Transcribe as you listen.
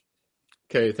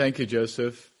Okay, thank you,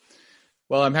 Joseph.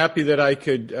 Well, I'm happy that I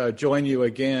could join you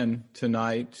again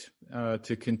tonight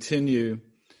to continue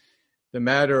the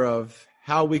matter of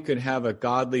how we could have a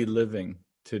godly living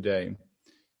today.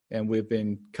 And we've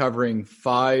been covering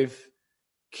 5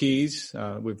 keys.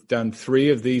 We've done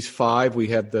 3 of these 5. We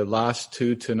have the last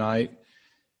 2 tonight.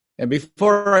 And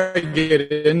before I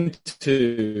get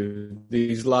into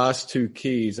these last 2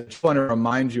 keys, I just want to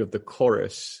remind you of the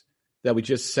chorus that we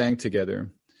just sang together.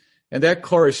 And that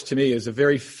chorus to me is a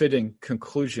very fitting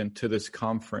conclusion to this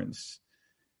conference.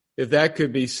 If that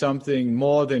could be something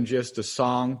more than just a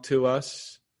song to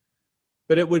us,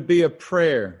 but it would be a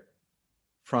prayer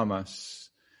from us,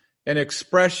 an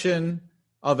expression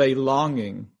of a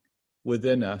longing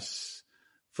within us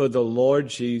for the Lord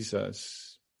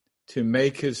Jesus to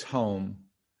make his home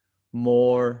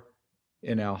more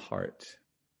in our heart.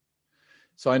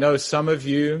 So I know some of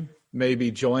you may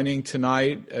be joining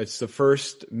tonight. It's the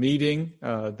first meeting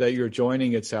that you're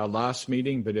joining. It's our last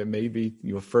meeting, but it may be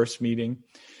your first meeting.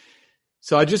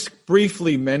 So I just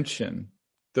briefly mention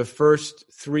the first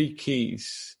 3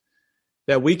 keys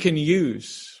that we can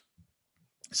use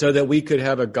so that we could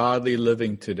have a godly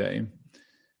living today.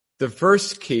 The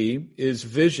first key is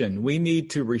vision. We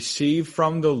need to receive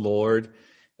from the Lord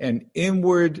an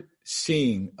inward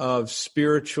seeing of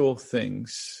spiritual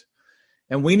things.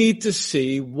 And we need to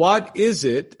see what is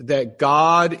it that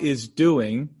God is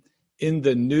doing in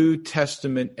the New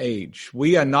Testament age.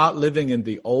 We are not living in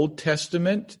the Old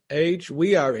Testament age.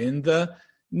 We are in the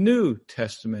New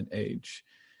Testament age.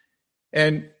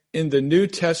 And in the New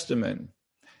Testament,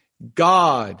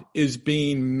 God is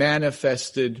being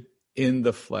manifested in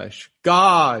the flesh.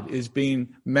 God is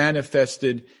being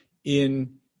manifested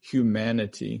in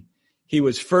humanity. He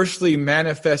was firstly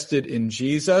manifested in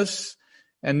Jesus,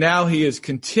 and now he is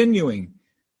continuing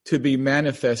to be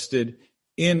manifested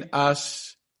in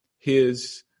us,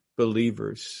 his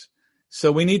believers.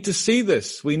 So we need to see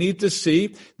this. We need to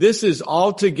see this is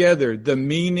altogether the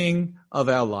meaning of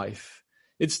our life.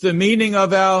 It's the meaning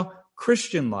of our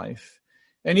Christian life.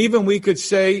 And even we could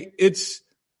say it's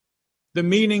the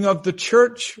meaning of the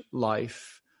church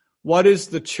life. What is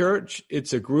the church?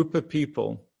 It's a group of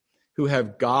people who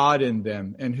have God in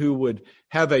them and who would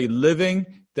have a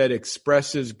living that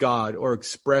expresses God or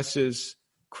expresses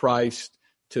Christ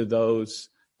to those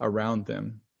around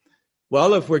them.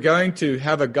 Well, if we're going to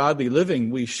have a godly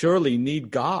living, we surely need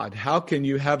God. How can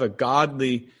you have a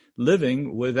godly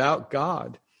living without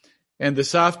God? And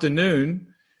this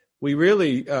afternoon, we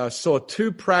really saw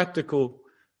 2 practical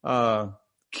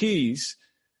keys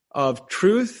of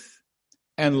truth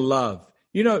and love.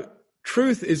 You know,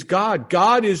 truth is God.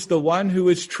 God is the one who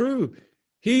is true.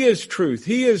 He is truth.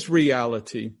 He is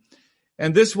reality.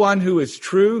 And this one who is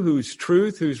true, who's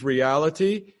truth, who's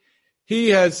reality, he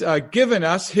has given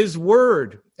us his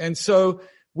word. And so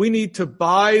we need to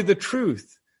buy the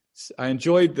truth. I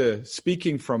enjoyed the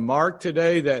speaking from Mark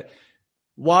today that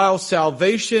while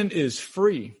salvation is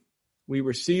free, we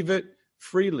receive it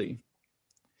freely.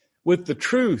 With the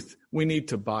truth, we need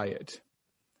to buy it.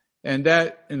 And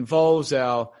that involves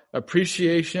our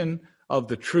appreciation of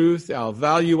the truth, our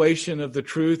valuation of the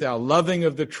truth, our loving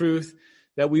of the truth,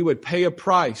 that we would pay a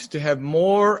price to have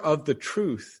more of the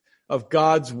truth of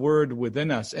God's word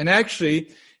within us. And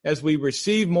actually, as we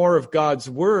receive more of God's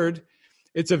word,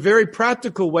 it's a very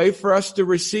practical way for us to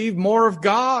receive more of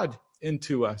God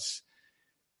into us.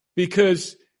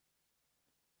 Because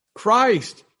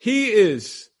Christ, he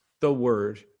is the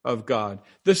word of God.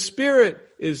 The Spirit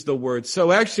is the word.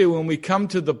 So actually, when we come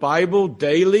to the Bible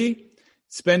daily,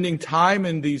 spending time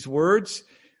in these words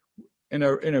in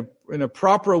a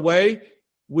proper way,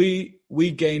 we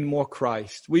gain more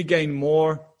Christ. We gain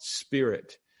more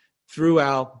Spirit through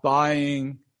our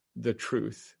buying the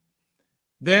truth.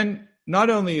 Then not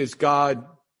only is God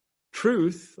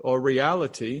truth or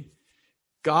reality,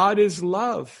 God is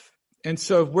love. And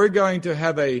so if we're going to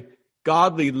have a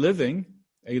godly living,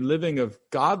 a living of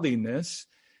godliness,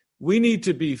 we need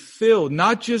to be filled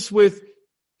not just with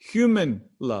human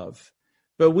love,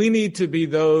 but we need to be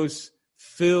those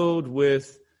filled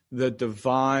with the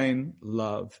divine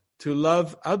love, to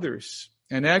love others.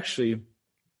 And actually,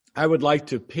 I would like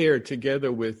to pair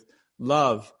together with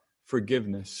love,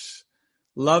 forgiveness,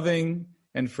 loving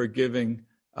and forgiving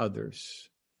others.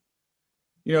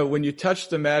 You know, when you touch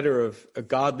the matter of a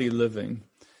godly living,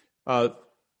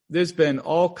 there's been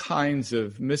all kinds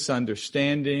of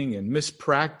misunderstanding and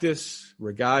mispractice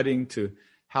regarding to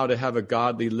how to have a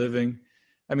godly living.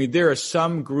 I mean, there are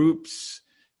some groups,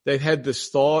 they've had this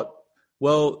thought,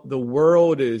 well, the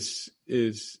world is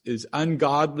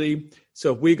ungodly,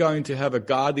 So if we're going to have a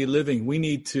godly living, we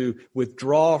need to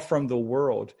withdraw from the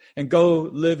world and go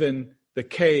live in the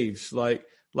caves like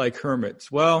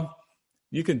hermits. Well,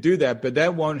 you can do that, but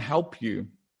that won't help you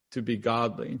to be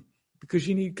godly because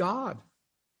you need God.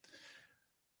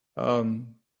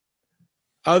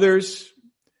 Others,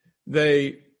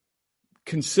 they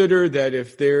consider that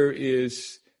if there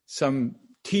is some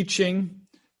teaching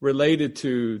related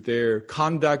to their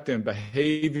conduct and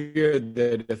behavior,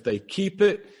 that if they keep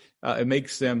it, it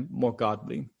makes them more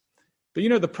godly. But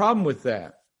the problem with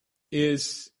that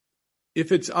is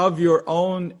if it's of your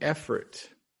own effort,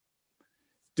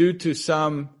 due to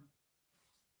some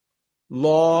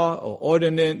law or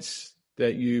ordinance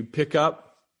that you pick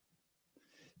up,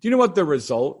 do you know what the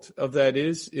result of that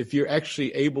is if you're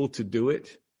actually able to do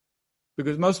it?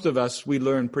 Because most of us, we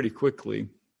learn pretty quickly.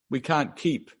 We can't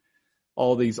keep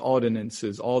all these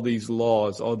ordinances, all these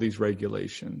laws, all these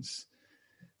regulations.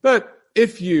 But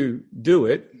if you do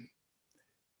it,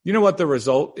 you know what the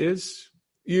result is?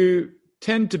 You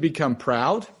tend to become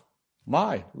proud.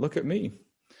 My, look at me.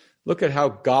 Look at how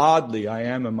godly I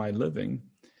am in my living.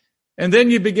 And then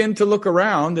you begin to look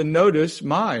around and notice,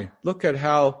 look at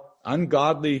how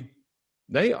ungodly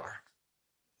they are.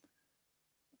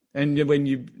 And when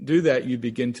you do that, you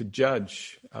begin to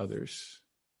judge others.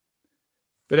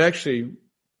 But actually,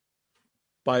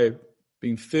 by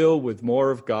being filled with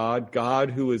more of God, God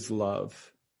who is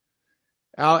love,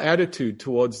 our attitude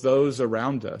towards those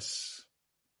around us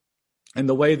and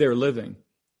the way they're living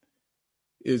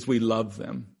is we love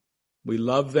them. We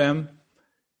love them,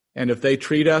 and if they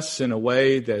treat us in a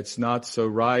way that's not so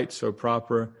right, so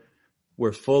proper,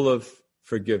 we're full of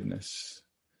forgiveness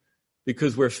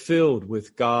because we're filled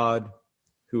with God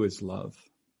who is love.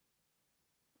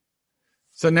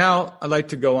 So now I'd like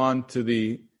to go on to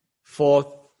the fourth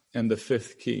and the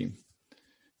fifth key.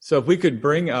 So if we could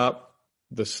bring up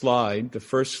the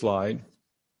first slide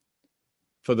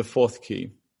for the fourth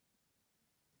key.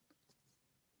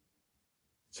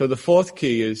 So the fourth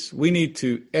key is we need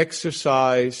to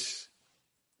exercise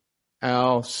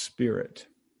our spirit.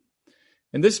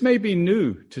 And this may be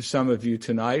new to some of you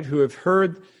tonight who have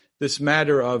heard this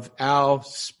matter of our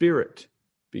spirit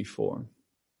before.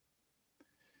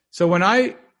 So when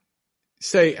I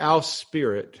say our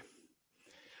spirit,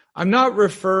 I'm not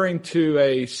referring to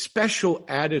a special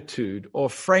attitude or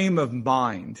frame of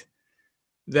mind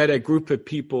that a group of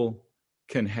people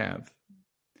can have.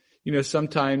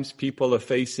 Sometimes people are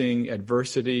facing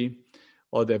adversity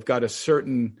or they've got a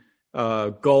certain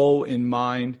goal in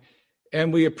mind,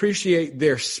 and we appreciate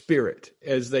their spirit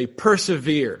as they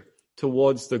persevere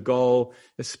towards the goal,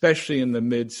 especially in the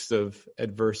midst of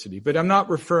adversity. But I'm not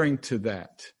referring to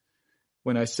that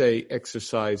when I say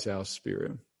exercise our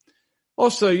spirit.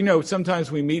 Also,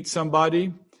 sometimes we meet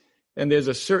somebody and there's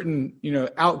a certain,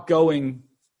 outgoing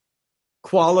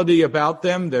quality about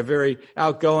them. They're very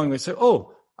outgoing. We say,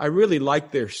 oh, I really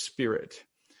like their spirit.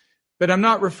 But I'm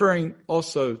not referring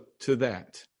also to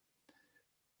that.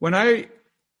 When I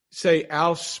say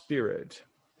our spirit,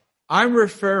 I'm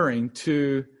referring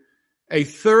to a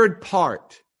third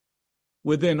part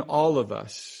within all of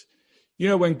us.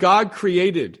 When God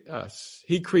created us,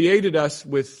 He created us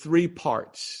with three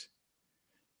parts.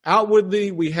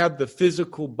 Outwardly, we have the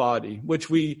physical body,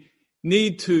 which we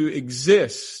need to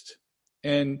exist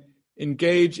and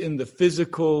engage in the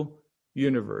physical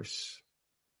universe.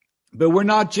 But we're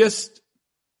not just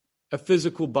a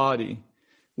physical body.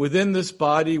 Within this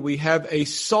body, we have a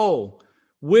soul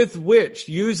with which,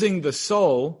 using the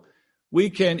soul, we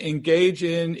can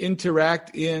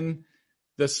interact in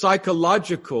the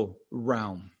psychological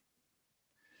realm.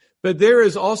 But there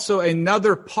is also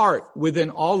another part within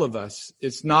all of us.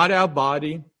 It's not our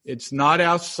body. It's not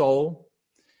our soul.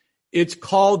 It's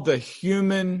called the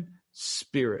human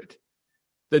spirit,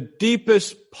 the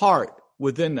deepest part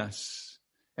within us.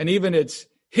 And even it's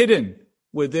hidden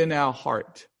within our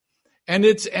heart. And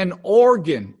it's an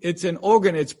organ.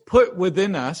 It's put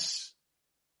within us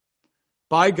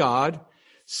by God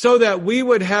so that we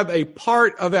would have a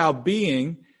part of our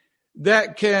being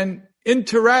that can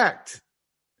interact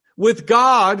with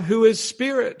God who is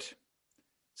spirit.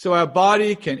 So our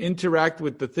body can interact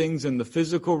with the things in the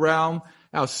physical realm.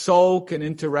 Our soul can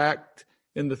interact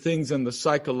in the things in the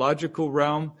psychological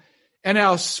realm. And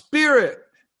our spirit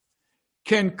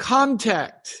can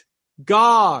contact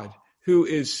God who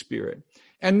is spirit.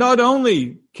 And not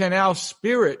only can our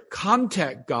spirit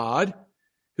contact God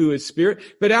who is spirit,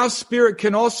 but our spirit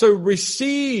can also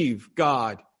receive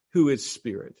God who is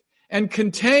spirit and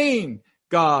contain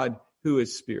God who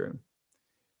is spirit.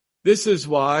 This is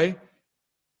why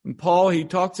Paul, he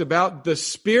talks about the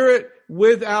spirit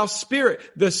with our spirit,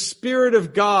 the spirit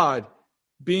of God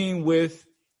being with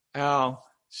our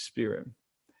spirit.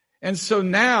 And so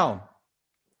now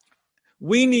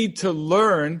we need to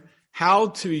learn how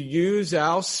to use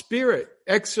our spirit,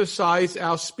 exercise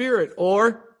our spirit,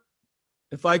 or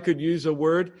if I could use a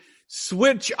word,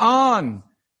 switch on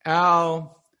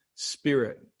our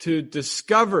spirit to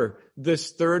discover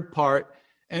this third part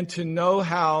and to know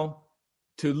how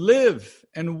to live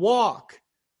and walk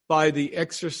by the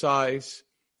exercise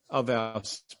of our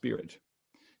spirit.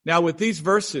 Now, with these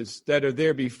verses that are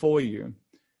there before you,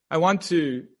 I want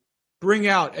to bring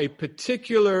out a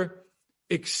particular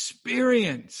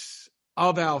experience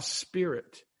of our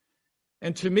spirit.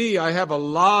 And to me, I have a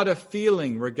lot of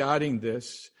feeling regarding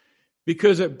this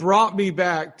because it brought me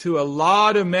back to a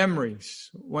lot of memories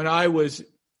when I was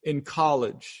in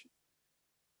college.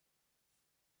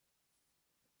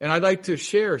 And I'd like to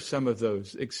share some of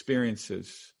those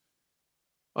experiences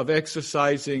of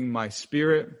exercising my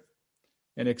spirit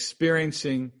and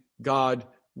experiencing God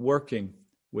working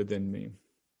within me.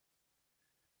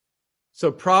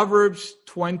 So Proverbs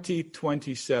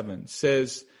 20-27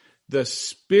 says, the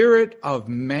spirit of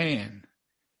man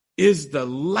is the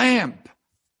lamp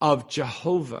of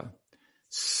Jehovah,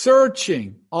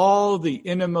 searching all the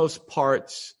innermost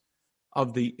parts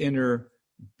of the inner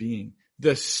being.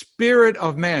 The spirit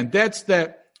of man, that's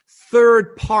that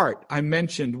third part I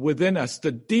mentioned within us,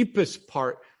 the deepest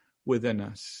part within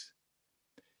us.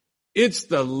 It's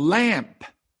the lamp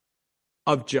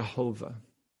of Jehovah.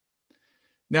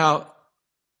 Now,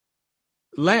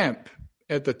 lamp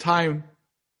at the time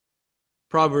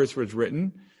Proverbs was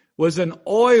written was an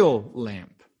oil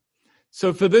lamp.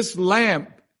 So for this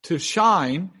lamp to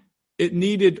shine, it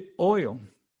needed oil.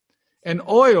 And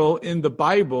oil in the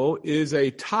Bible is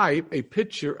a type, a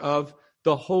picture of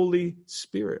the Holy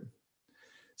Spirit.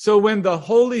 So when the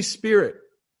Holy Spirit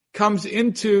comes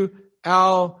into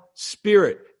our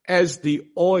spirit as the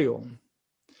oil,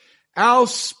 our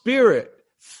spirit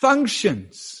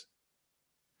functions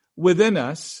within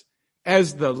us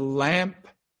as the lamp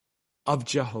of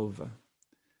Jehovah.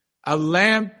 A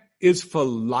lamp is for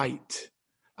light.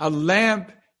 A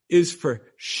lamp is for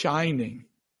shining.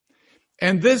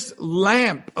 And this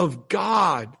lamp of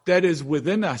God that is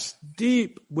within us,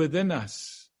 deep within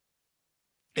us,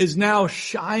 is now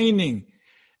shining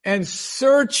and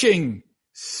searching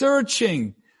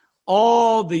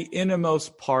all the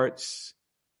innermost parts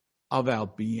of our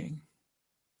being.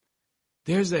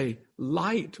 There's a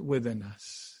light within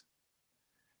us,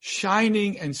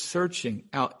 shining and searching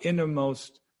our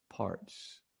innermost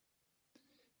parts.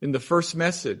 In the first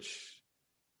message,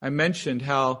 I mentioned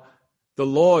how the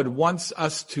Lord wants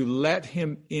us to let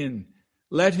Him in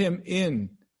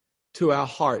to our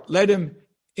heart, let Him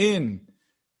in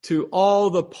to all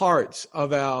the parts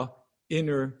of our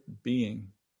inner being.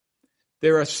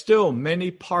 There are still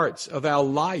many parts of our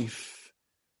life,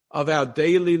 of our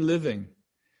daily living,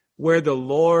 where the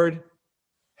Lord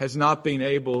has not been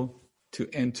able to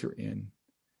enter in.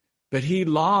 But He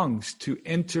longs to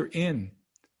enter in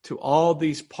to all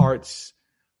these parts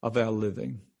of our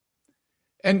living.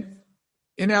 And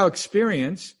in our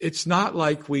experience, it's not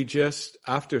like we just,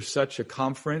 after such a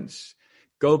conference,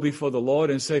 go before the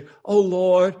Lord and say, oh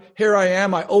Lord, here I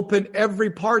am. I open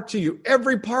every part to you.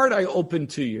 Every part I open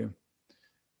to you.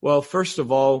 Well, first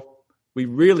of all, we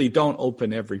really don't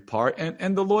open every part,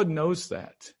 and the Lord knows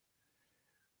that.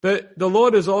 But the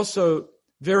Lord is also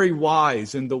very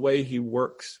wise in the way He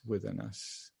works within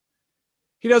us.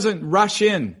 He doesn't rush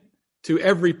in to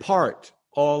every part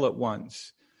all at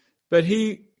once, but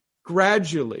He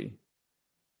gradually,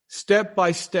 step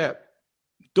by step,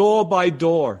 door by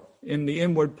door in the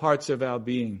inward parts of our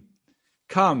being,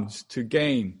 comes to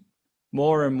gain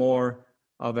more and more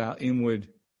of our inward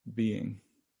being.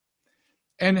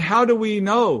 And how do we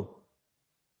know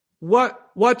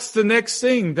what's the next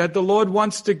thing that the Lord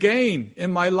wants to gain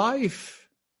in my life?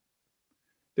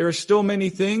 There are still many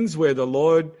things where the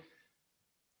Lord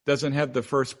doesn't have the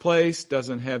first place,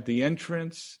 doesn't have the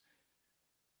entrance.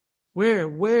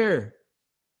 Where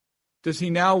does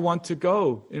He now want to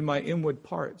go in my inward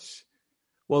parts?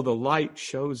 Well, the light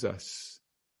shows us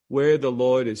where the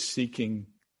Lord is seeking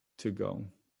to go.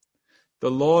 The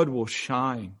Lord will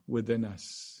shine within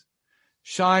us,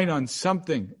 shine on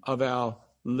something of our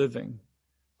living,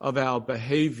 of our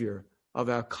behavior, of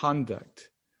our conduct,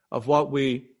 of what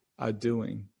we are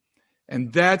doing.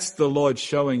 And that's the Lord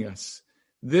showing us,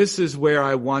 this is where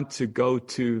I want to go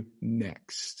to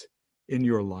next in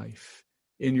your life,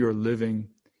 in your living,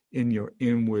 in your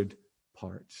inward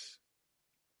parts.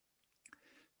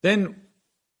 Then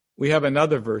we have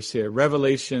another verse here,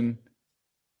 Revelation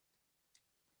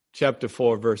chapter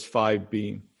 4, verse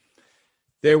 5b.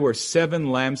 there were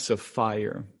 7 lamps of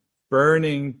fire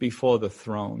burning before the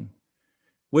throne,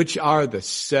 which are the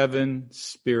 7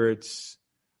 spirits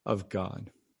of God.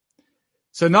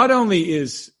 So not only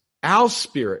is our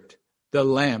spirit the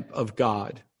lamp of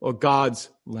God, or God's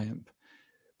lamp,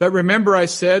 but remember I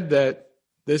said that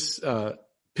this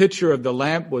picture of the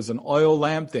lamp was an oil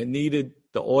lamp that needed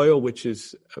the oil, which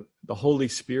is the Holy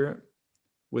Spirit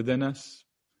within us.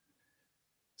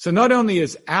 So not only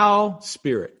is our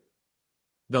spirit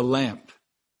the lamp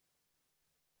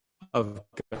of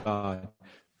God,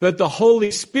 but the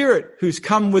Holy Spirit who's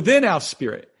come within our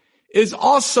spirit is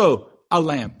also a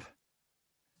lamp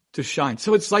to shine.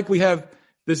 So it's like we have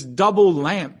this double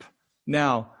lamp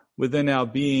now within our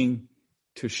being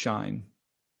to shine.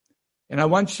 And I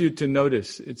want you to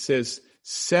notice it says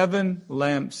 7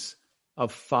 lamps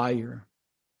of fire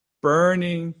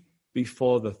burning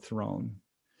before the throne,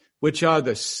 which are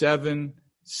the 7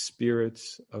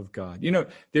 spirits of God. You know,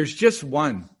 there's just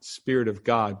one Spirit of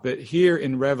God, but here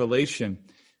in Revelation,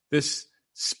 this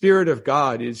Spirit of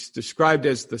God is described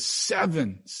as the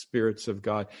 7 spirits of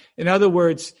God. In other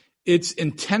words, its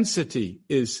intensity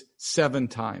is 7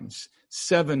 times,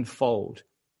 7-fold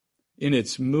in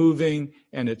its moving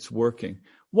and its working.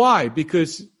 Why?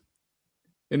 Because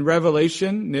in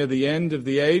Revelation, near the end of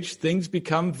the age, things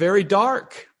become very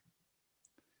dark,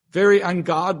 very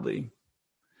ungodly.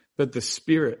 But the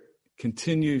Spirit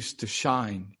continues to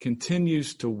shine,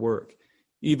 continues to work,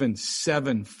 even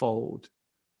 7-fold.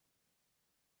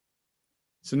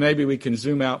 So maybe we can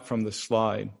zoom out from the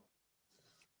slide.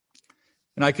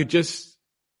 And I could just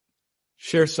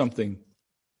share something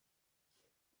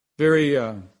very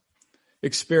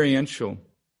experiential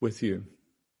with you.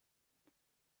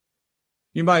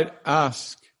 You might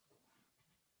ask,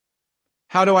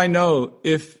 how do I know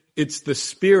if it's the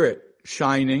Spirit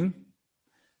shining,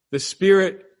 the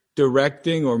Spirit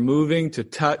directing or moving to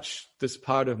touch this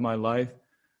part of my life,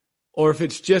 or if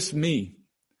it's just me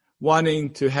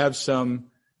wanting to have some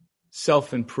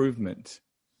self-improvement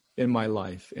in my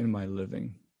life, in my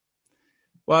living?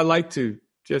 Well, I'd like to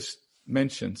just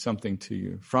mention something to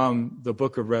you from the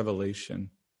book of Revelation.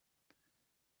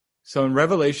 So in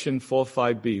Revelation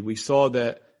 4:5b, we saw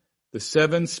that the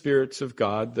 7 spirits of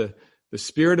God, the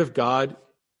Spirit of God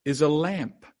is a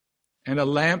lamp, and a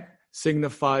lamp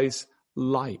signifies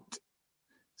light.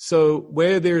 So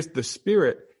where there's the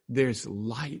Spirit, there's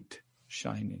light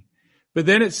shining. But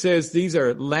then it says these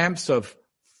are lamps of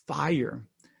fire.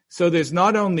 So there's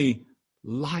not only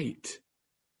light,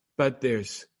 but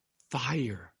there's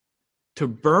fire to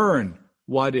burn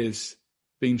what is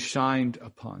being shined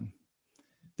upon.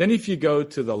 Then if you go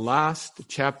to the last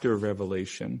chapter of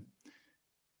Revelation,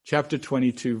 chapter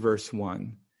 22, verse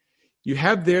 1, you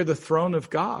have there the throne of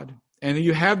God, and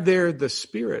you have there the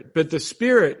Spirit. But the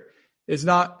Spirit is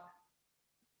not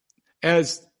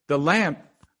as the lamp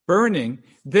burning.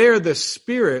 There the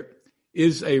Spirit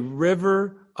is a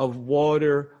river of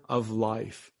water of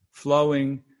life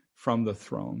flowing from the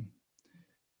throne.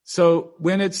 So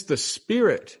when it's the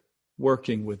Spirit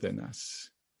working within us,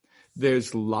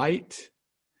 there's light,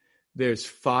 there's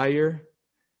fire,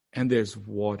 and there's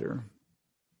water.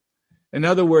 In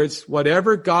other words,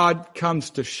 whatever God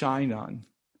comes to shine on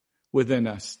within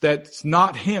us, that's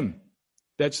not Him.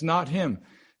 That's not Him.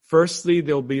 Firstly,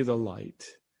 there'll be the light.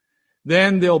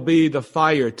 Then there'll be the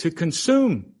fire to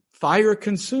consume. Fire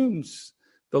consumes.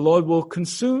 The Lord will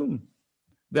consume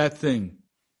that thing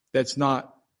that's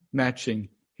not matching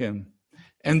Him.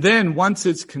 And then once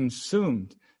it's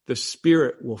consumed, the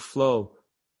Spirit will flow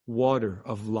water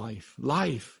of life.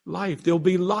 Life, life. There'll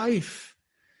be life.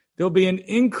 There'll be an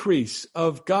increase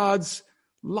of God's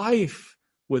life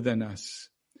within us.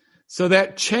 So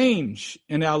that change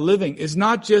in our living is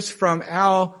not just from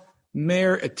our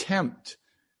mere attempt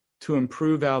to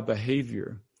improve our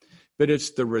behavior, but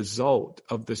it's the result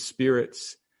of the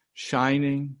Spirit's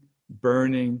shining,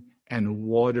 burning, and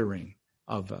watering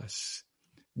of us.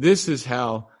 This is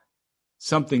how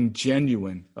something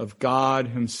genuine of God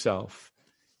Himself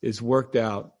is worked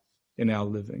out in our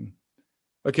living.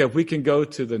 Okay, if we can go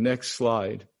to the next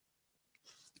slide.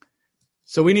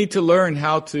 So we need to learn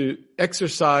how to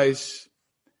exercise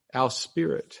our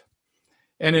spirit.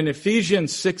 And in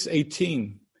Ephesians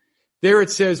 6:18, there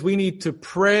it says we need to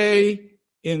pray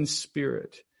in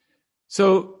spirit.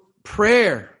 So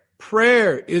prayer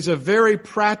is a very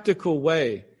practical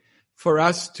way for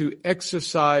us to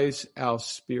exercise our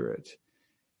spirit.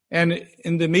 And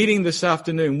in the meeting this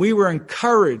afternoon, we were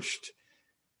encouraged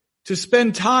to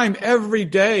spend time every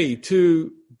day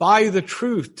to buy the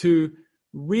truth, to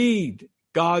read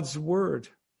God's Word.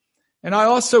 And I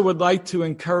also would like to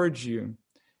encourage you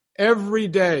every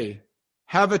day,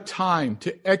 have a time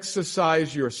to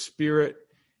exercise your spirit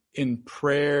in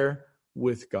prayer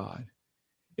with God.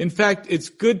 In fact, it's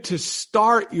good to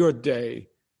start your day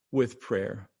with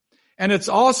prayer. And it's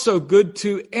also good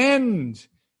to end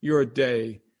your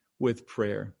day with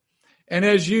prayer. And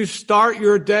as you start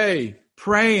your day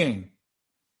praying,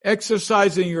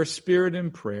 exercising your spirit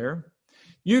in prayer,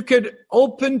 you could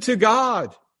open to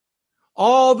God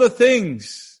all the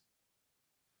things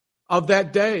of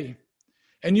that day.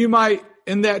 And you might,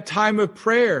 in that time of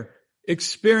prayer,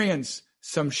 experience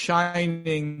some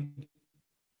shining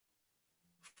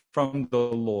from the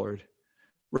Lord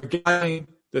regarding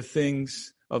the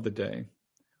things of the day.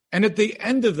 And at the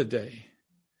end of the day,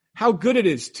 how good it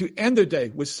is to end the day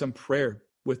with some prayer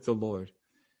with the Lord.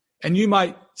 And you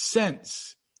might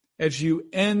sense, as you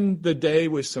end the day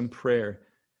with some prayer,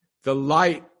 the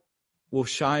light will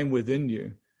shine within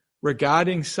you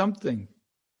regarding something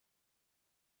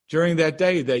during that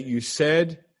day that you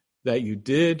said, that you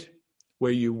did,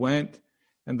 where you went,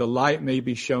 and the light may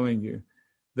be showing you.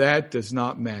 That does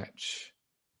not match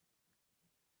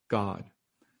God.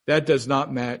 That does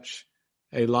not match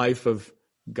a life of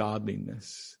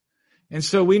godliness. And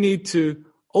so we need to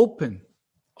open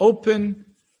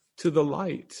to the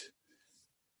light.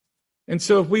 And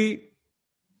so if we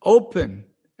open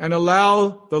and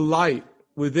allow the light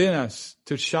within us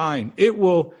to shine, it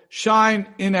will shine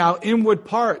in our inward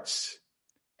parts,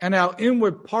 and our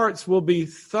inward parts will be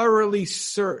thoroughly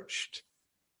searched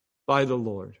by the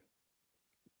Lord.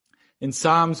 In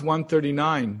Psalms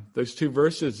 139, those 2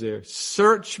 verses there,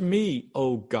 search me,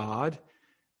 O God,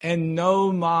 and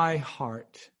know my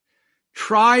heart.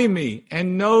 Try me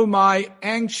and know my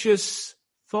anxious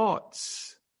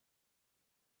thoughts.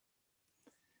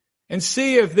 And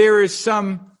see if there is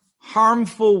some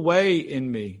harmful way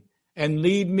in me, and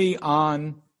lead me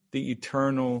on the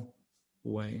eternal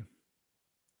way.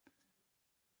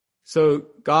 So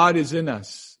God is in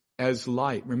us as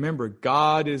light. Remember,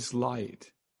 God is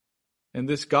light. And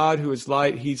this God who is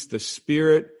light, He's the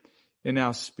Spirit in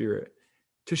our spirit,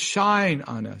 to shine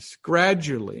on us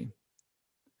gradually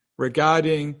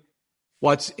regarding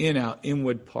what's in our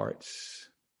inward parts.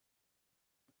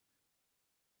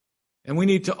 And we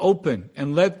need to open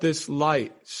and let this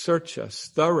light search us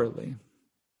thoroughly,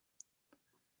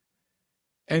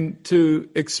 and to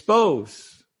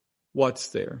expose what's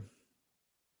there.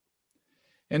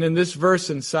 And in this verse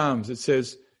in Psalms, it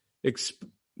says,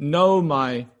 know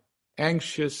my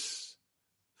anxious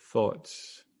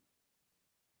thoughts.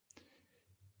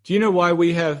 Do you know why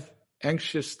we have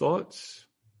anxious thoughts?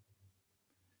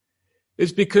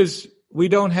 It's because we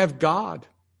don't have God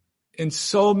in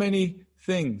so many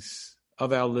things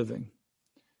of our living.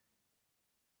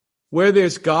 Where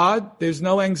there's God, there's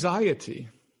no anxiety.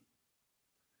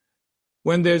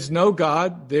 When there's no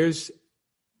God, there's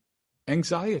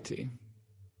anxiety.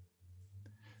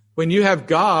 When you have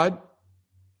God,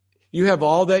 you have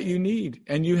all that you need,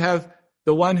 and you have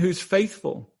the one who's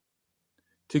faithful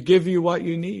to give you what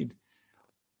you need.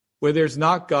 Where there's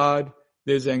not God,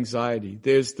 there's anxiety.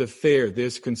 There's the fear.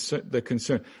 There's the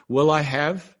concern. Will I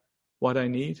have what I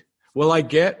need? Will I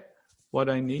get what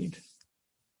I need?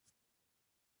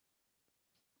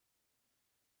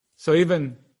 So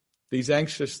even these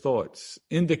anxious thoughts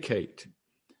indicate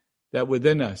that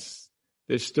within us,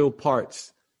 there's still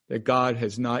parts that God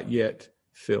has not yet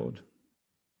filled.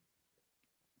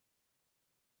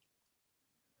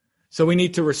 So we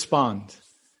need to respond.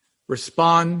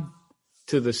 Respond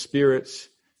to the Spirit's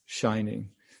shining.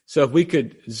 So if we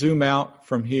could zoom out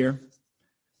from here,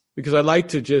 because I'd like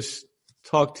to just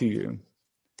talk to you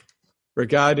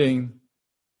regarding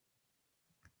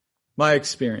my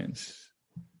experience.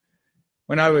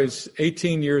 When I was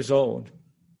 18 years old,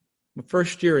 my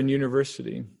first year in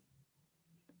university,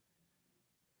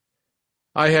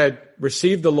 I had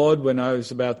received the Lord when I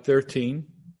was about 13.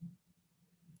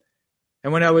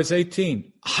 And when I was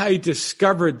 18, I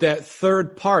discovered that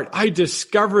third part. I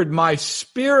discovered my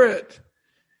spirit.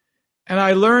 And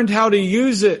I learned how to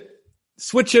use it,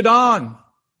 switch it on,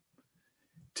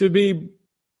 to be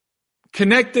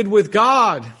connected with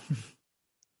God.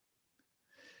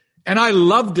 And I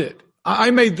loved it.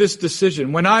 I made this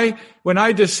decision. When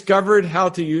I discovered how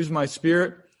to use my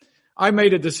spirit, I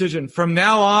made a decision. From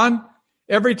now on,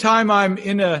 every time I'm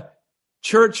in a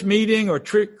church meeting or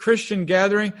Christian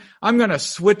gathering, I'm going to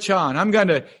switch on. I'm going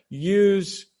to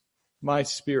use my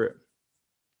spirit.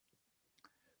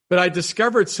 But I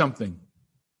discovered something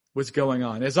was going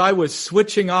on. As I was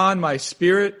switching on my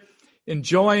spirit,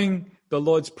 enjoying the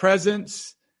Lord's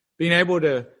presence, being able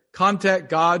to contact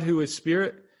God who is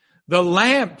spirit, the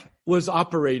lamp was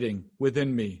operating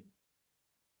within me.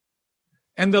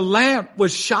 And the lamp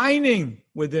was shining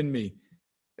within me,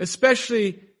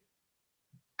 especially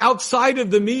outside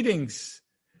of the meetings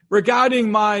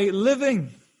regarding my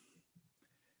living.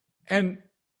 And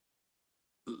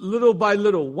little by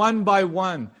little, one by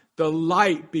one, the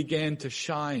light began to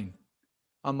shine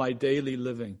on my daily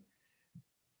living.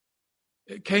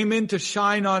 It came in to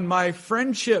shine on my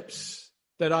friendships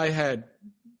that I had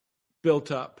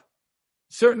built up,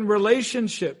 certain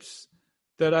relationships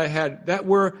that I had that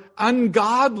were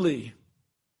ungodly.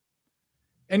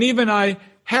 And even I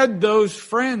had those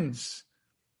friends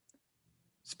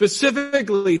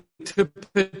specifically to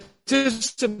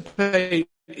participate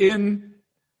in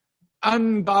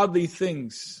ungodly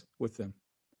things with them.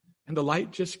 And the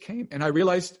light just came. And I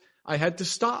realized I had to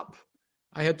stop.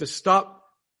 I had to stop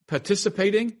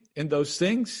participating in those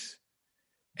things.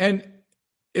 And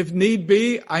if need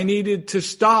be, I needed to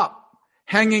stop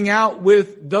hanging out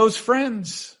with those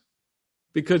friends.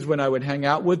 Because when I would hang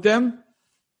out with them,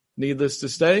 needless to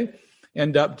say,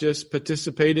 end up just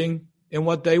participating in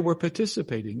what they were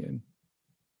participating in.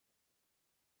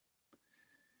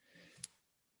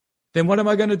 Then what am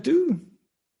I going to do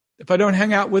if I don't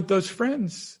hang out with those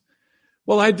friends?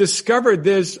 Well, I discovered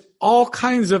there's all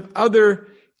kinds of other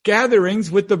gatherings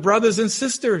with the brothers and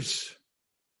sisters.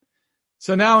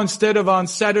 So now instead of on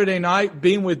Saturday night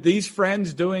being with these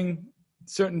friends doing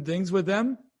certain things with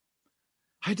them,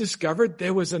 I discovered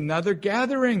there was another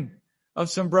gathering of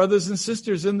some brothers and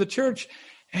sisters in the church.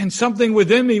 And something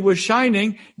within me was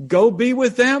shining, go be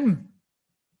with them.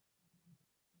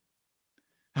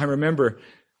 I remember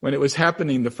when it was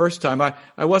happening the first time,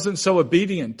 I wasn't so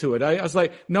obedient to it. I was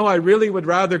like, no, I really would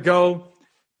rather go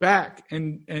back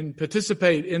and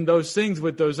participate in those things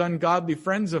with those ungodly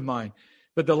friends of mine.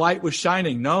 But the light was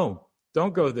shining. No,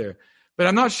 don't go there. But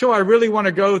I'm not sure I really want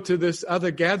to go to this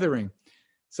other gathering.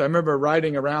 So I remember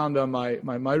riding around on my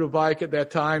motorbike at that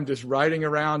time, just riding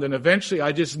around. And eventually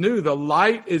I just knew the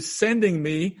light is sending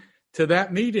me to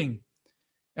that meeting.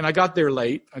 And I got there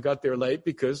late.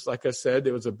 Because, like I said,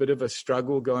 there was a bit of a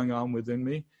struggle going on within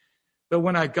me. But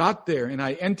when I got there and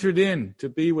I entered in to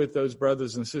be with those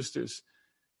brothers and sisters,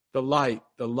 the light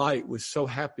was so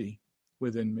happy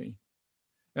within me.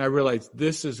 And I realized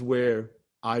this is where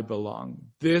I belong.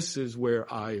 This is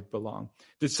where I belong.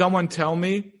 Did someone tell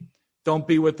me, don't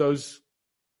be with those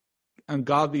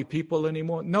ungodly people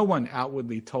anymore? No one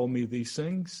outwardly told me these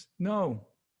things. No.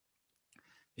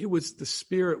 It was the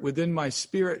Spirit within my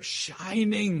spirit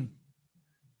shining.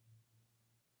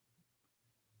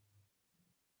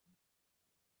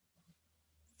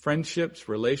 Friendships,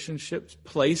 relationships,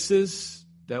 places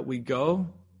that we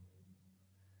go.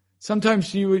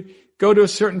 Sometimes you would go to a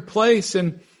certain place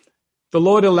and the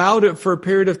Lord allowed it for a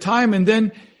period of time, and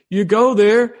then you go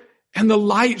there and the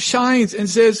light shines and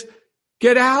says,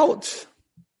 get out.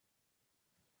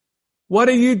 What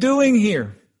are you doing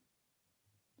here?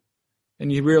 And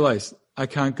you realize, I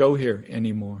can't go here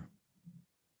anymore.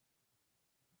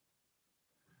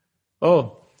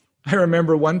 Oh, I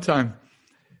remember one time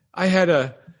I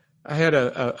had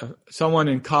someone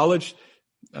in college.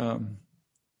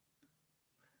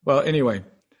 Anyway,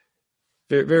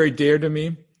 very dear to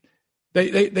me.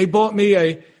 They bought me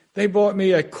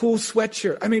a cool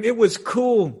sweatshirt. I mean, it was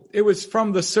cool. It was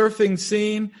from the surfing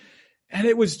scene, and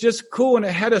it was just cool, and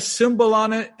it had a symbol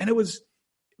on it, and it was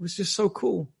just so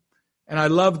cool. And I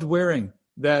loved wearing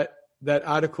that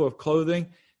article of clothing,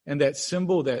 and that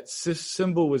symbol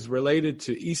was related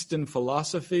to Eastern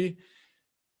philosophy.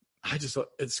 I just thought,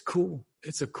 it's cool.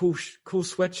 It's a cool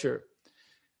sweatshirt.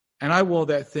 And I wore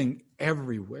that thing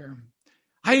everywhere.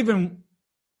 I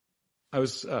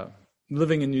was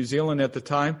living in New Zealand at the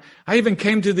time. I even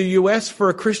came to the U.S. for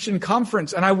a Christian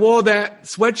conference, and I wore that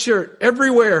sweatshirt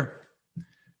everywhere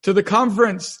to the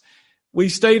conference. We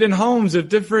stayed in homes of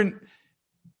different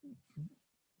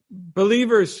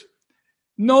believers.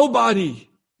 Nobody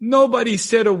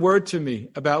said a word to me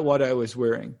about what I was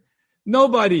wearing.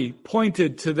 Nobody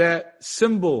pointed to that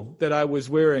symbol that I was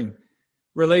wearing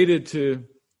related to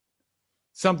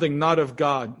something not of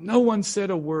God. No one said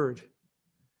a word.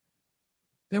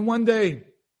 Then one day,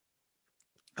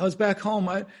 I was back home.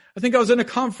 I think I was in a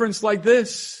conference like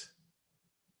this.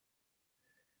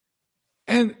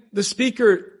 And the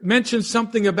speaker mentioned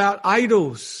something about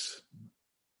idols.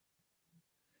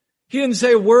 He didn't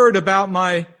say a word about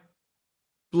my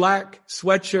black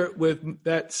sweatshirt with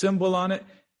that symbol on it.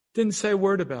 Didn't say a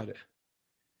word about it.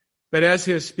 But as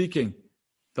he was speaking,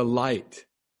 the light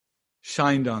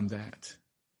shined on that.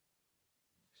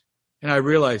 And I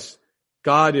realized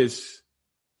God is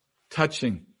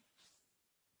touching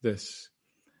this.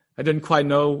 I didn't quite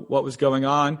know what was going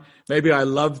on. Maybe I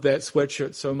loved that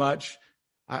sweatshirt so much,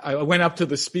 I went up to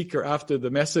the speaker after the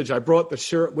message. I brought the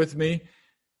shirt with me.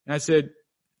 And I said,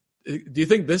 do you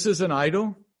think this is an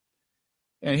idol?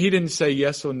 And he didn't say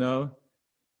yes or no.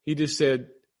 He just said,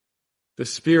 the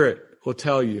Spirit will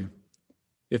tell you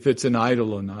if it's an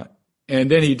idol or not. And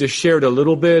then he just shared a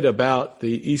little bit about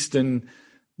the Eastern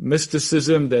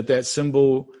mysticism that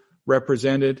symbol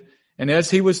represented. And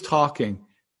as he was talking,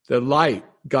 the light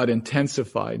got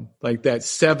intensified, like that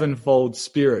sevenfold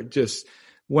Spirit just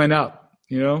went up,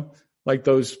 like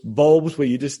those bulbs where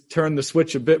you just turn the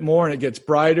switch a bit more and it gets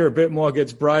brighter, a bit more, it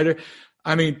gets brighter.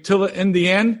 I mean, till in the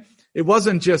end, it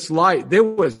wasn't just light. There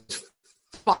was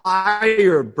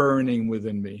fire burning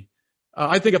within me.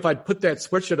 I think if I'd put that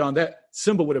switch on, that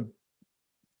symbol would have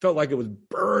felt like it was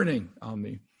burning on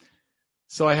me.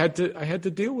 So I had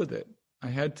to deal with it. I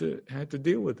had to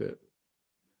deal with it.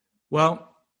 Well,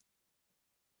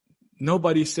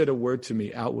 nobody said a word to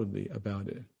me outwardly about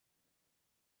it.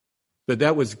 But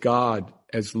that was God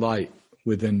as light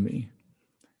within me,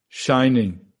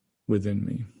 shining within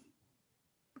me.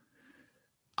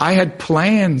 I had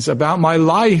plans about my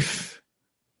life.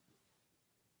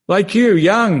 Like you,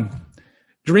 young,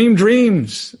 dream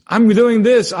dreams. I'm doing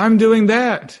this, I'm doing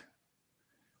that.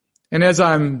 And as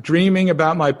I'm dreaming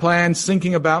about my plans,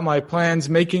 thinking about my plans,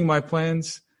 making my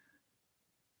plans,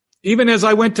 even as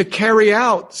I went to carry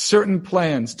out certain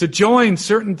plans, to join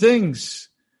certain things,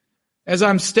 as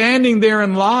I'm standing there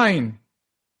in line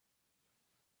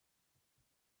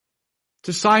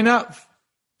to sign up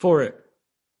for it,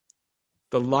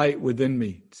 the light within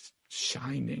me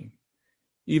shining,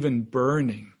 even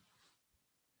burning.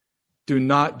 Do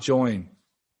not join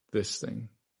this thing.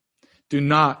 Do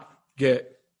not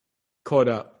get caught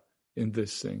up in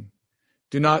this thing.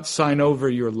 Do not sign over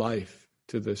your life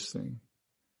to this thing.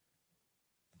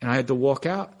 And I had to walk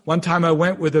out. One time I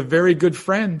went with a very good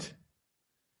friend.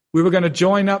 We were going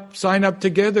to sign up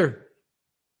together.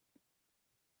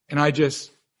 And I just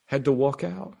had to walk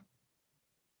out.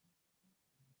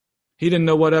 He didn't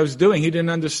know what I was doing. He didn't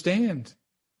understand.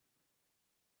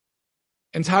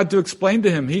 And it's hard to explain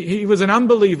to him. He was an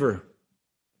unbeliever.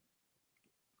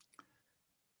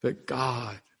 But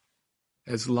God,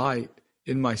 as light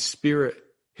in my spirit,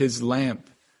 His lamp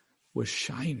was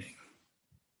shining.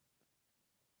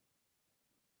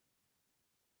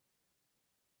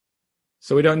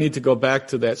 So we don't need to go back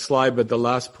to that slide, but the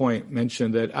last point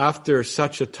mentioned that after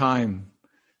such a time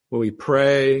where we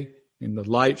pray and the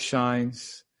light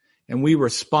shines and we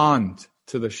respond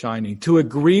to the shining, to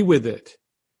agree with it,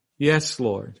 yes,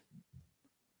 Lord,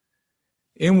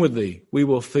 inwardly we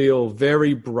will feel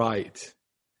very bright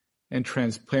and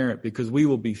transparent because we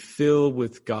will be filled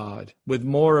with God, with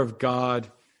more of God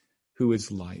who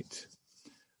is light.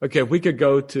 Okay, if we could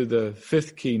go to the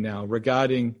fifth key now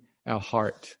regarding our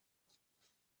heart.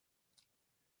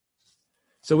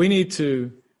 So we need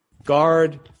to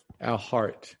guard our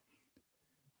heart.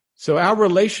 So our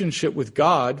relationship with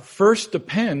God first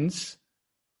depends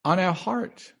on our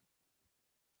heart.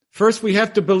 First, we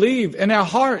have to believe in our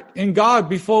heart, in God,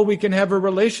 before we can have a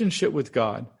relationship with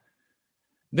God.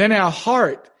 Then our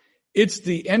heart, it's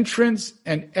the entrance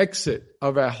and exit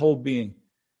of our whole being.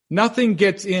 Nothing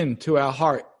gets into our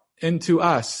heart, into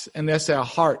us, unless our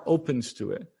heart opens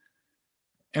to it.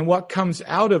 And what comes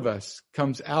out of us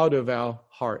comes out of our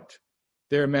heart.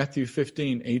 There, Matthew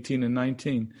 15, 18 and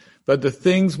 19. But the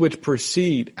things which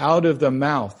proceed out of the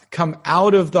mouth come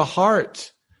out of the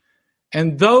heart,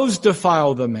 and those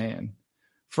defile the man.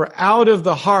 For out of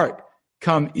the heart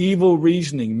come evil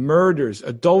reasoning, murders,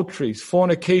 adulteries,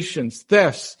 fornications,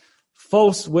 thefts,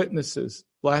 false witnesses,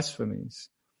 blasphemies.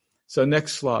 So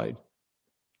next slide.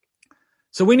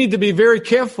 So we need to be very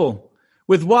careful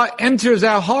with what enters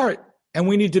our heart. And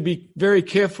we need to be very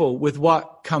careful with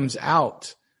what comes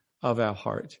out of our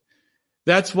heart.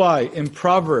 That's why in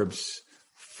Proverbs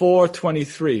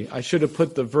 4:23, I should have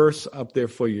put the verse up there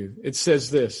for you. It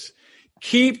says this,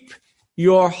 keep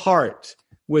your heart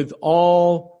with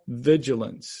all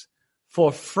vigilance,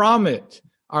 for from it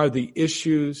are the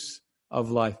issues of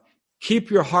life.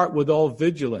 Keep your heart with all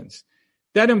vigilance.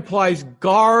 That implies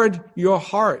guard your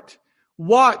heart.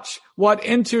 Watch what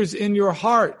enters in your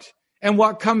heart and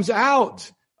what comes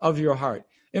out of your heart.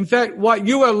 In fact, what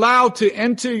you allow to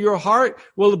enter your heart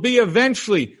will be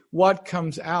eventually what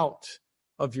comes out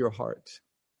of your heart.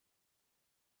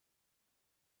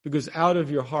 Because out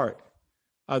of your heart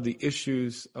are the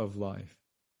issues of life,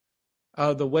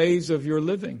 are the ways of your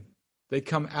living. They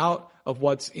come out of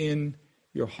what's in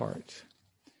your heart.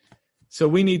 So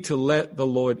we need to let the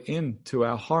Lord into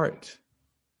our heart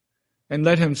and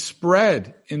let Him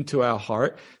spread into our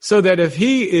heart so that if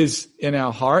He is in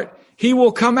our heart, He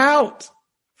will come out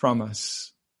from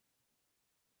us.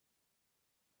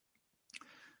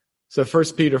 So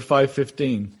 1 Peter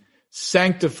 5:15,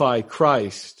 sanctify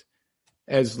Christ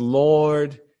as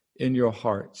Lord in your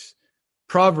hearts.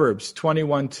 Proverbs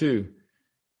 21:2,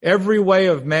 every way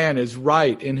of man is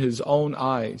right in his own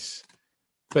eyes,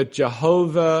 but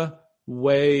Jehovah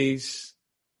weighs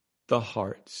the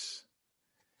hearts.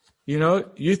 You know,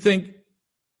 you think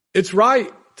it's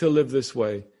right to live this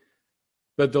way,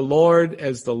 but the Lord,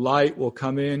 as the light, will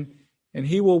come in and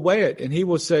he will weigh it and he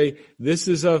will say, this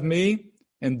is of me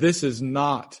and this is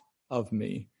not of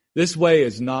me. This way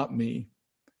is not me.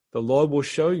 The Lord will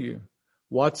show you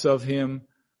what's of him,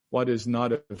 what is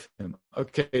not of him.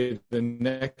 Okay, the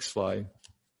next slide.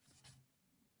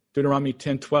 Deuteronomy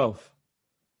 10:12.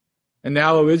 And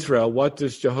now, O Israel, what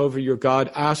does Jehovah your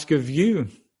God ask of you?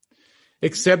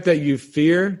 Except that you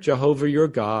fear Jehovah your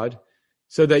God,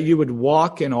 so that you would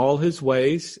walk in all his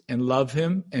ways and love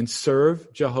him and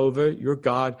serve Jehovah your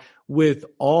God with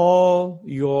all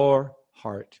your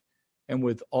heart and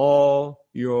with all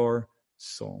your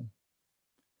soul.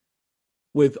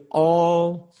 With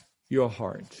all your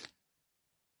heart.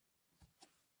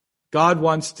 God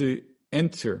wants to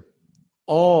enter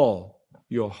all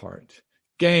your heart.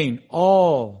 Gain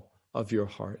all of your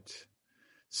heart.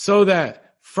 So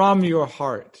that from your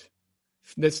heart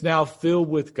that's now filled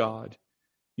with God,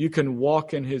 you can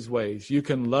walk in his ways. You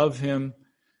can love him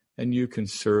and you can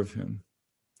serve him.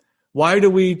 Why do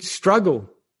we struggle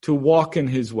to walk in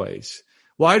his ways?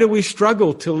 Why do we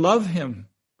struggle to love him?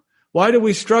 Why do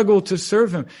we struggle to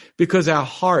serve him? Because our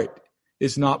heart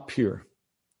is not pure.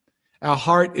 Our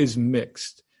heart is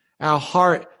mixed. Our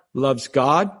heart loves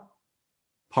God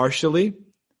partially,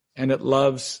 and it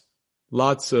loves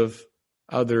lots of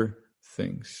other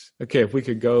things. Okay, if we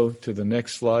could go to the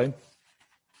next slide.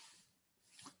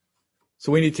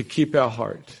 So we need to keep our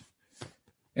heart.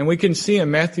 And we can see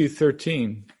in Matthew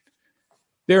 13,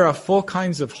 there are 4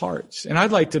 kinds of hearts. And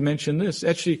I'd like to mention this.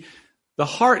 Actually, the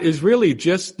heart is really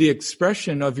just the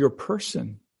expression of your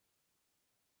person.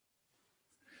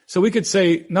 So we could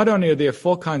say, not only are there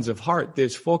 4 kinds of heart,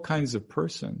 there's 4 kinds of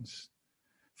persons.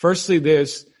 Firstly,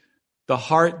 there's the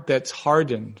heart that's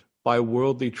hardened by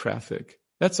worldly traffic.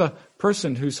 That's a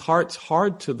person whose heart's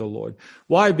hard to the Lord.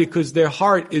 Why? Because their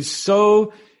heart is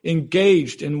so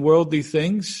engaged in worldly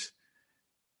things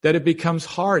that it becomes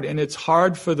hard, and it's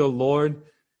hard for the Lord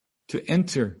to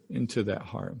enter into that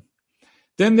heart.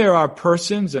 Then there are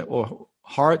persons or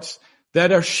hearts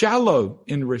that are shallow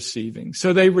in receiving.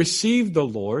 So they receive the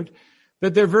Lord,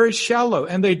 but they're very shallow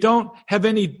and they don't have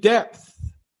any depth.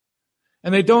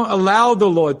 And they don't allow the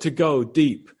Lord to go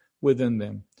deep within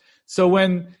them. So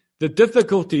when the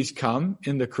difficulties come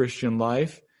in the Christian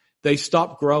life, they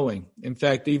stop growing. In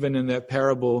fact, even in that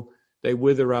parable, they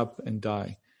wither up and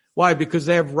die. Why? Because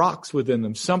they have rocks within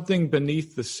them, something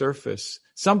beneath the surface,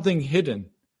 something hidden.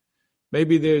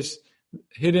 Maybe there's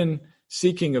hidden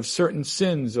seeking of certain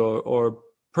sins or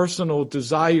personal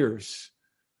desires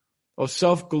or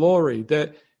self-glory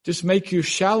that just make you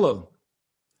shallow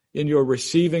in your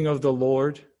receiving of the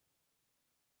Lord,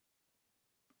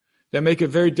 that make it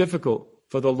very difficult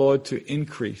for the Lord to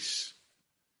increase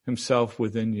himself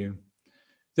within you.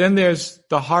 Then there's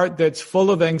the heart that's full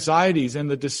of anxieties and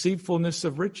the deceitfulness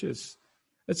of riches.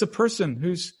 It's a person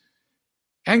who's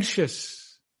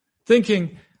anxious,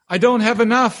 thinking, I don't have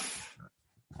enough.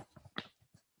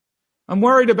 I'm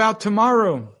worried about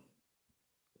tomorrow.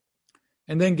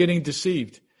 And then getting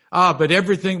deceived. But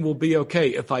everything will be okay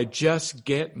if I just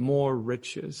get more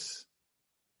riches.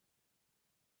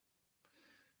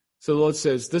 So the Lord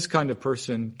says this kind of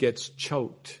person gets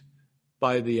choked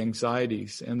by the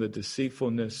anxieties and the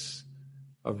deceitfulness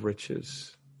of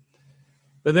riches.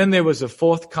 But then there was a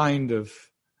 4th kind of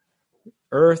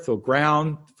earth or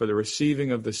ground for the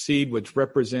receiving of the seed, which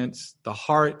represents the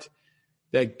heart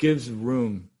that gives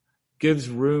room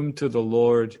to the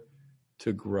Lord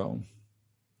to grow.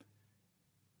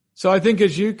 So I think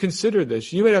as you consider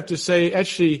this, you would have to say,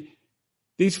 actually,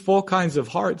 these 4 kinds of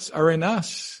hearts are in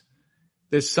us.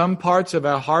 There's some parts of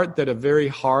our heart that are very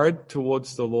hard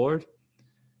towards the Lord.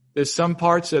 There's some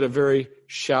parts that are very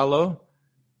shallow.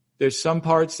 There's some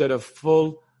parts that are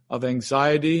full of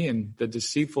anxiety and the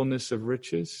deceitfulness of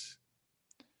riches.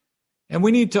 And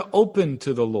we need to open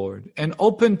to the Lord and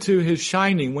open to his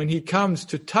shining when he comes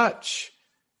to touch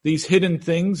these hidden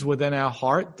things within our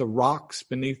heart, the rocks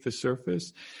beneath the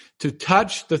surface, to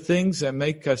touch the things that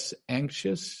make us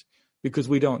anxious because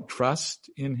we don't trust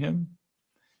in him,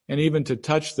 and even to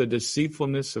touch the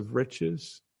deceitfulness of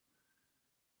riches.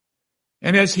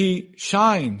 And as he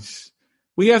shines,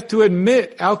 we have to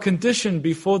admit our condition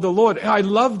before the Lord. And I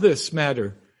love this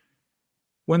matter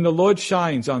when the Lord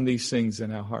shines on these things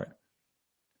in our heart.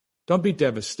 Don't be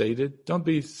devastated. Don't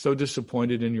be so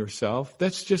disappointed in yourself.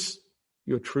 That's just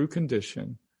your true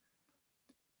condition.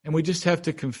 And we just have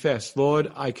to confess,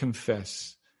 Lord, I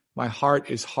confess. My heart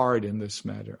is hard in this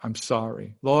matter. I'm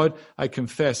sorry. Lord, I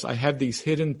confess I have these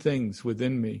hidden things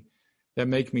within me that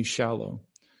make me shallow.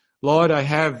 Lord, I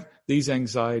have these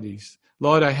anxieties.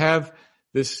 Lord, I have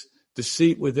this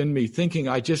deceit within me, thinking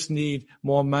I just need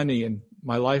more money and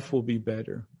my life will be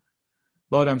better.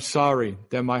 Lord, I'm sorry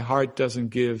that my heart doesn't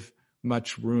give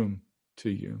much room to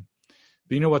you.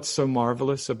 But you know what's so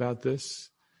marvelous about this?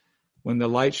 When the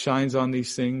light shines on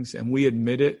these things and we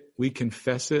admit it, we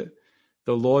confess it,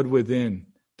 the Lord within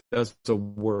does the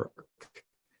work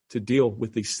to deal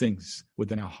with these things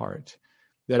within our heart.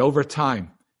 That over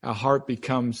time, our heart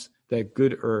becomes that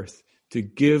good earth to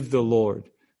give the Lord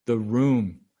the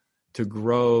room to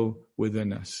grow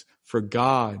within us, for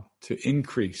God to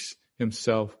increase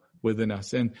himself within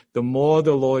us. And the more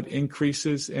the Lord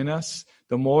increases in us,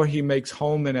 the more he makes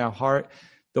home in our heart,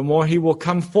 the more he will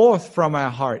come forth from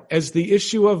our heart as the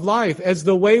issue of life, as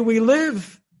the way we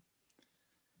live,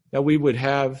 that we would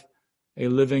have a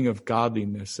living of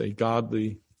godliness, a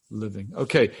godly living.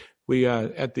 Okay, we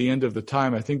are at the end of the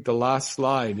time. I think the last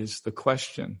slide is the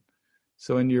question.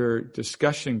 So in your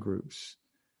discussion groups,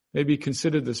 maybe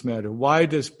consider this matter. Why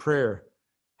does prayer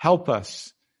help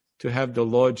us to have the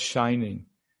Lord shining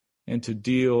and to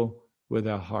deal with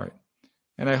our heart?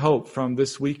 And I hope from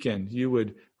this weekend you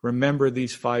would remember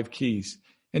these 5 keys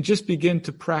and just begin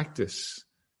to practice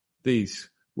these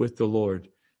with the Lord.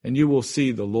 And you will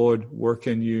see the Lord work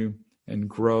in you and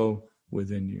grow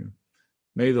within you.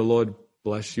 May the Lord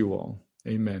bless you all.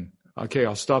 Amen. Okay,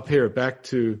 I'll stop here. Back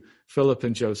to Philip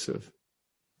and Joseph.